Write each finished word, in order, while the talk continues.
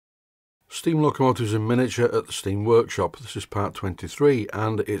Steam locomotives in miniature at the Steam Workshop. This is part 23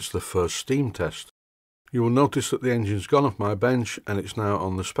 and it's the first steam test. You will notice that the engine's gone off my bench and it's now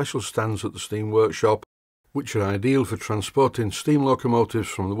on the special stands at the Steam Workshop, which are ideal for transporting steam locomotives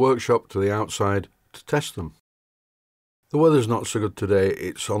from the workshop to the outside to test them. The weather's not so good today,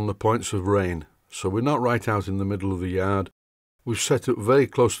 it's on the points of rain, so we're not right out in the middle of the yard. We've set up very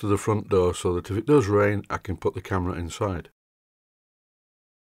close to the front door so that if it does rain I can put the camera inside.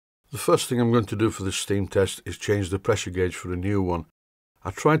 The first thing I'm going to do for this steam test is change the pressure gauge for a new one.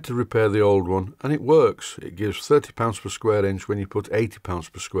 I tried to repair the old one and it works. It gives £30 per square inch when you put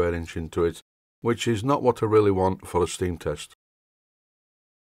 £80 per square inch into it, which is not what I really want for a steam test.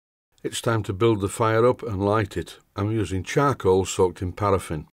 It's time to build the fire up and light it. I'm using charcoal soaked in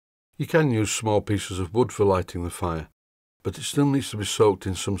paraffin. You can use small pieces of wood for lighting the fire, but it still needs to be soaked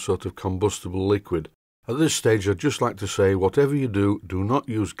in some sort of combustible liquid. At this stage I'd just like to say, whatever you do, do not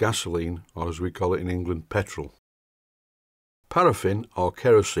use gasoline, or as we call it in England, petrol. Paraffin or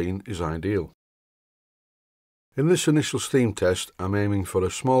kerosene is ideal. In this initial steam test I'm aiming for a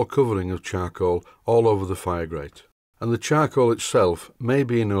small covering of charcoal all over the fire grate, and the charcoal itself may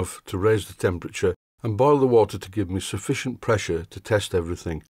be enough to raise the temperature and boil the water to give me sufficient pressure to test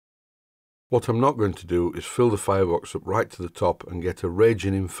everything. What I'm not going to do is fill the firebox up right to the top and get a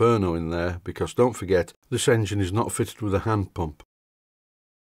raging inferno in there, because don't forget, this engine is not fitted with a hand pump.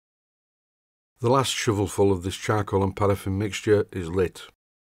 The last shovelful of this charcoal and paraffin mixture is lit.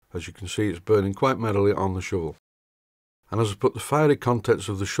 As you can see, it's burning quite merrily on the shovel. And as I put the fiery contents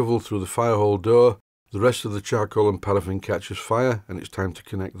of the shovel through the firehole door, the rest of the charcoal and paraffin catches fire and it's time to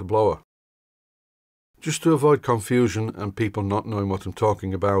connect the blower. Just to avoid confusion and people not knowing what I'm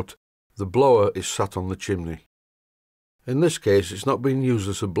talking about, the blower is sat on the chimney. In this case it's not being used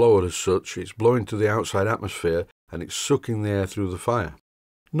as a blower as such, it's blowing to the outside atmosphere and it's sucking the air through the fire.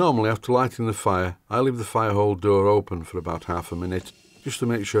 Normally after lighting the fire I leave the firehole door open for about half a minute just to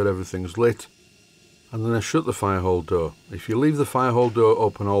make sure everything's lit, and then I shut the firehole door. If you leave the firehole door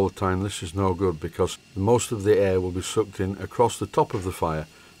open all the time this is no good, because most of the air will be sucked in across the top of the fire.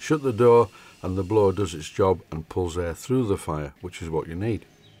 Shut the door and the blower does its job and pulls air through the fire, which is what you need.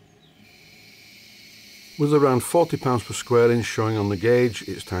 With around £40 per square inch showing on the gauge,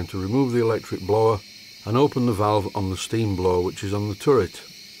 it's time to remove the electric blower and open the valve on the steam blower, which is on the turret.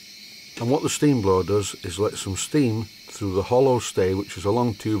 And what the steam blower does is let some steam through the hollow stay, which is a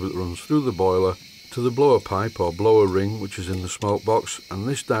long tube that runs through the boiler, to the blower pipe or blower ring, which is in the smoke box, and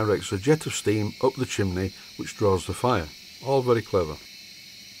this directs a jet of steam up the chimney which draws the fire. All very clever.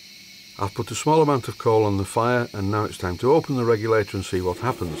 I've put a small amount of coal on the fire and now it's time to open the regulator and see what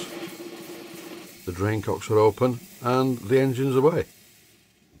happens. The drain cocks are open and the engine's away.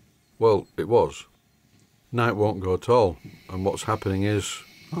 Well, it was. Now it won't go at all, and what's happening is,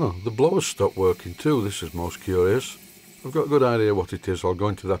 the blower's stopped working too. This is most curious. I've got a good idea what it is. I'll go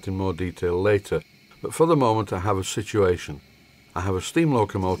into that in more detail later, but for the moment I have a situation. I have a steam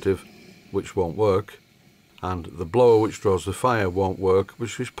locomotive which won't work, and the blower which draws the fire won't work,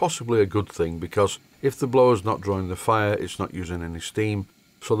 which is possibly a good thing, because if the blower's not drawing the fire it's not using any steam,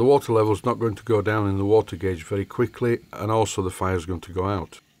 so the water level's not going to go down in the water gauge very quickly, and also the fire's going to go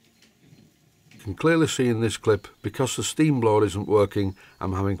out. You can clearly see in this clip, because the steam blower isn't working,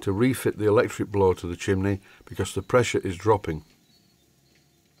 I'm having to refit the electric blower to the chimney because the pressure is dropping.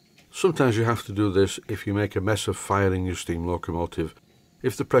 Sometimes you have to do this if you make a mess of firing your steam locomotive.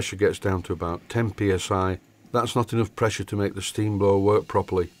 If the pressure gets down to about 10 psi, that's not enough pressure to make the steam blower work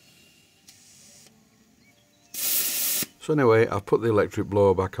properly. So anyway, I've put the electric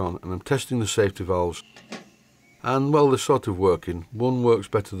blower back on and I'm testing the safety valves. And well, they're sort of working. One works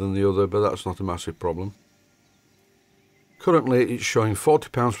better than the other, but that's not a massive problem. Currently it's showing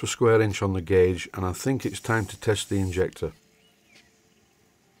 £40 per square inch on the gauge, and I think it's time to test the injector.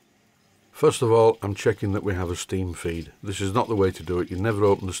 First of all, I'm checking that we have a steam feed. This is not the way to do it. You never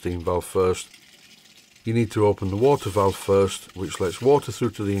open the steam valve first. You need to open the water valve first, which lets water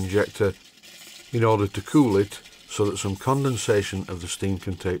through to the injector in order to cool it so that some condensation of the steam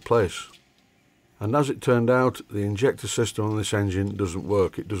can take place. And as it turned out, the injector system on this engine doesn't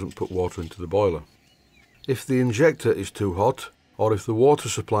work. It doesn't put water into the boiler. If the injector is too hot, or if the water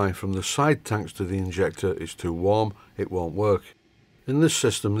supply from the side tanks to the injector is too warm, it won't work. In this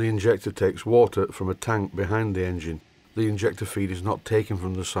system, the injector takes water from a tank behind the engine. The injector feed is not taken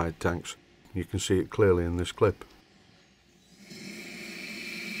from the side tanks. You can see it clearly in this clip.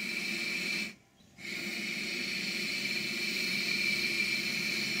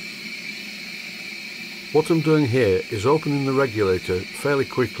 What I'm doing here is opening the regulator fairly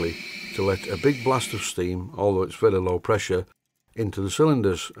quickly to let a big blast of steam, although it's very low pressure, into the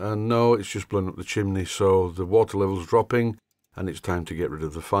cylinders, and no, it's just blown up the chimney, so the water level's dropping and it's time to get rid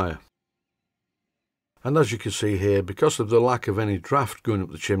of the fire. And as you can see here, because of the lack of any draft going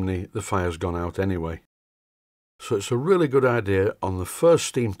up the chimney, the fire's gone out anyway. So it's a really good idea on the first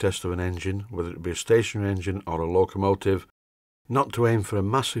steam test of an engine, whether it be a stationary engine or a locomotive, not to aim for a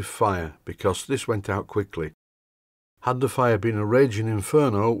massive fire, because this went out quickly. Had the fire been a raging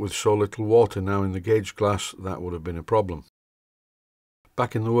inferno with so little water now in the gauge glass, that would have been a problem.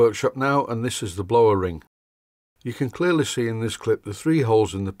 Back in the workshop now, and this is the blower ring. You can clearly see in this clip the 3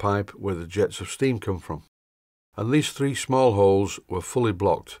 holes in the pipe where the jets of steam come from. And these 3 small holes were fully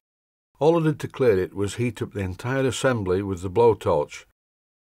blocked. All I did to clear it was heat up the entire assembly with the blowtorch,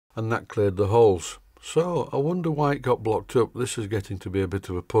 and that cleared the holes. So I wonder why it got blocked up. This is getting to be a bit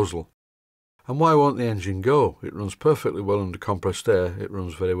of a puzzle. And why won't the engine go? It runs perfectly well under compressed air, it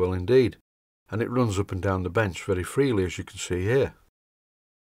runs very well indeed, and it runs up and down the bench very freely, as you can see here.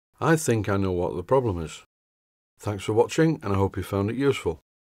 I think I know what the problem is. Thanks for watching, and I hope you found it useful.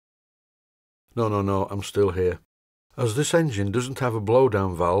 No, I'm still here. As this engine doesn't have a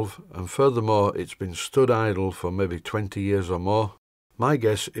blowdown valve, and furthermore it's been stood idle for maybe 20 years or more, my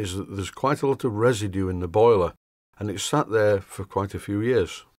guess is that there's quite a lot of residue in the boiler, and it's sat there for quite a few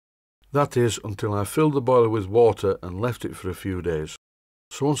years. That is, until I filled the boiler with water and left it for a few days.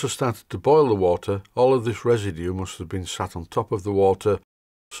 So once I started to boil the water, all of this residue must have been sat on top of the water.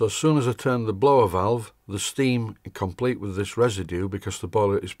 So as soon as I turned the blower valve, the steam, complete with this residue, because the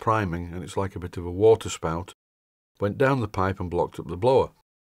boiler is priming and it's like a bit of a water spout, went down the pipe and blocked up the blower.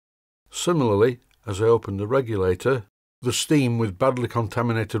 Similarly, as I opened the regulator, the steam with badly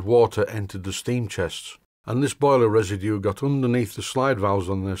contaminated water entered the steam chests, and this boiler residue got underneath the slide valves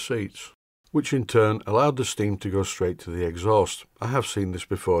on their seats, which in turn allowed the steam to go straight to the exhaust. I have seen this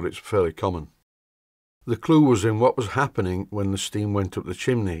before, it's fairly common. The clue was in what was happening when the steam went up the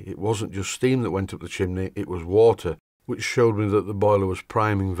chimney. It wasn't just steam that went up the chimney, it was water, which showed me that the boiler was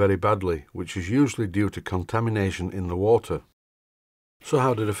priming very badly, which is usually due to contamination in the water. So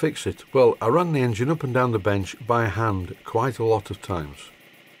how did I fix it? Well, I ran the engine up and down the bench by hand quite a lot of times.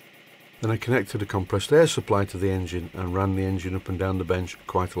 Then I connected a compressed air supply to the engine and ran the engine up and down the bench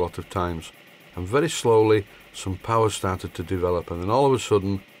quite a lot of times. And very slowly some power started to develop, and then all of a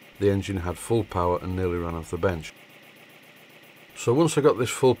sudden the engine had full power and nearly ran off the bench. So once I got this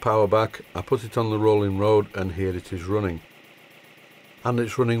full power back, I put it on the rolling road, and here it is running. And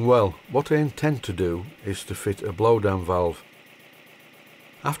it's running well. What I intend to do is to fit a blowdown valve.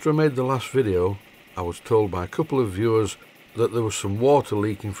 After I made the last video, I was told by a couple of viewers that there was some water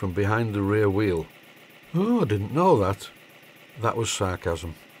leaking from behind the rear wheel. Oh, I didn't know that. That was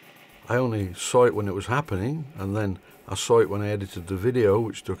sarcasm. I only saw it when it was happening, and then I saw it when I edited the video,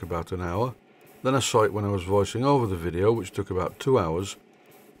 which took about an hour. Then I saw it when I was voicing over the video, which took about 2 hours.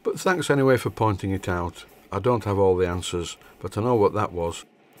 But thanks anyway for pointing it out. I don't have all the answers, but I know what that was.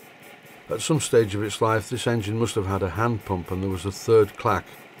 At some stage of its life, this engine must have had a hand pump, and there was a third clack.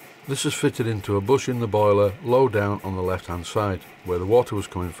 This is fitted into a bush in the boiler, low down on the left hand side, where the water was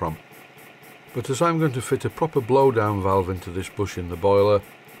coming from. But as I'm going to fit a proper blowdown valve into this bush in the boiler,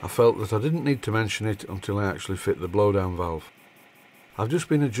 I felt that I didn't need to mention it until I actually fit the blowdown valve. I've just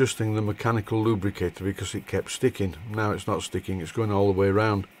been adjusting the mechanical lubricator because it kept sticking. Now it's not sticking, it's going all the way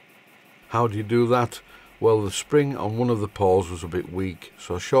around. How do you do that? Well, the spring on one of the pawls was a bit weak,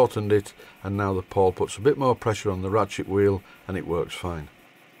 so I shortened it, and now the pawl puts a bit more pressure on the ratchet wheel and it works fine.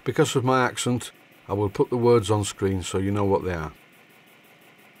 Because of my accent, I will put the words on screen so you know what they are.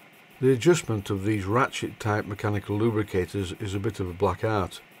 The adjustment of these ratchet type mechanical lubricators is a bit of a black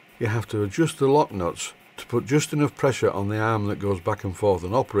art. You have to adjust the lock nuts to put just enough pressure on the arm that goes back and forth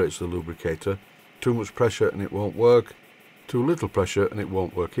and operates the lubricator. Too much pressure and it won't work, too little pressure and it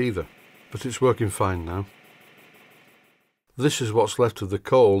won't work either. But it's working fine now. This is what's left of the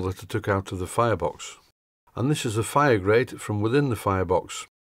coal that I took out of the firebox. And this is the fire grate from within the firebox.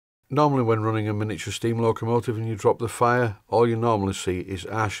 Normally when running a miniature steam locomotive and you drop the fire, all you normally see is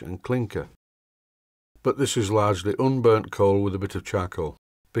ash and clinker. But this is largely unburnt coal with a bit of charcoal,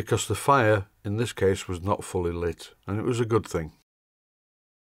 because the fire, in this case, was not fully lit, and it was a good thing.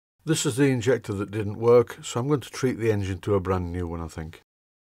 This is the injector that didn't work, so I'm going to treat the engine to a brand new one, I think.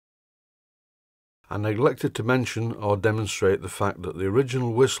 I neglected to mention or demonstrate the fact that the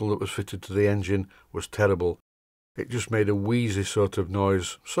original whistle that was fitted to the engine was terrible. It just made a wheezy sort of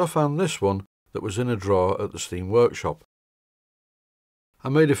noise, so I found this one that was in a drawer at the steam workshop. I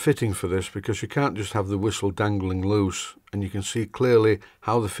made a fitting for this because you can't just have the whistle dangling loose, and you can see clearly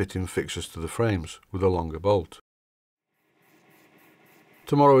how the fitting fixes to the frames with a longer bolt.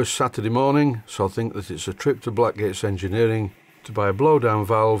 Tomorrow is Saturday morning, so I think that it's a trip to Blackgates Engineering to buy a blowdown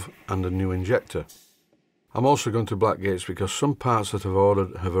valve and a new injector. I'm also going to Blackgates because some parts that I've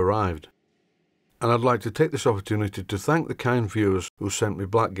ordered have arrived. And I'd like to take this opportunity to thank the kind viewers who sent me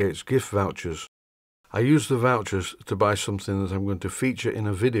Blackgates gift vouchers. I used the vouchers to buy something that I'm going to feature in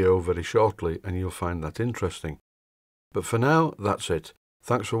a video very shortly, and you'll find that interesting. But for now, that's it.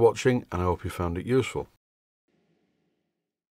 Thanks for watching, and I hope you found it useful.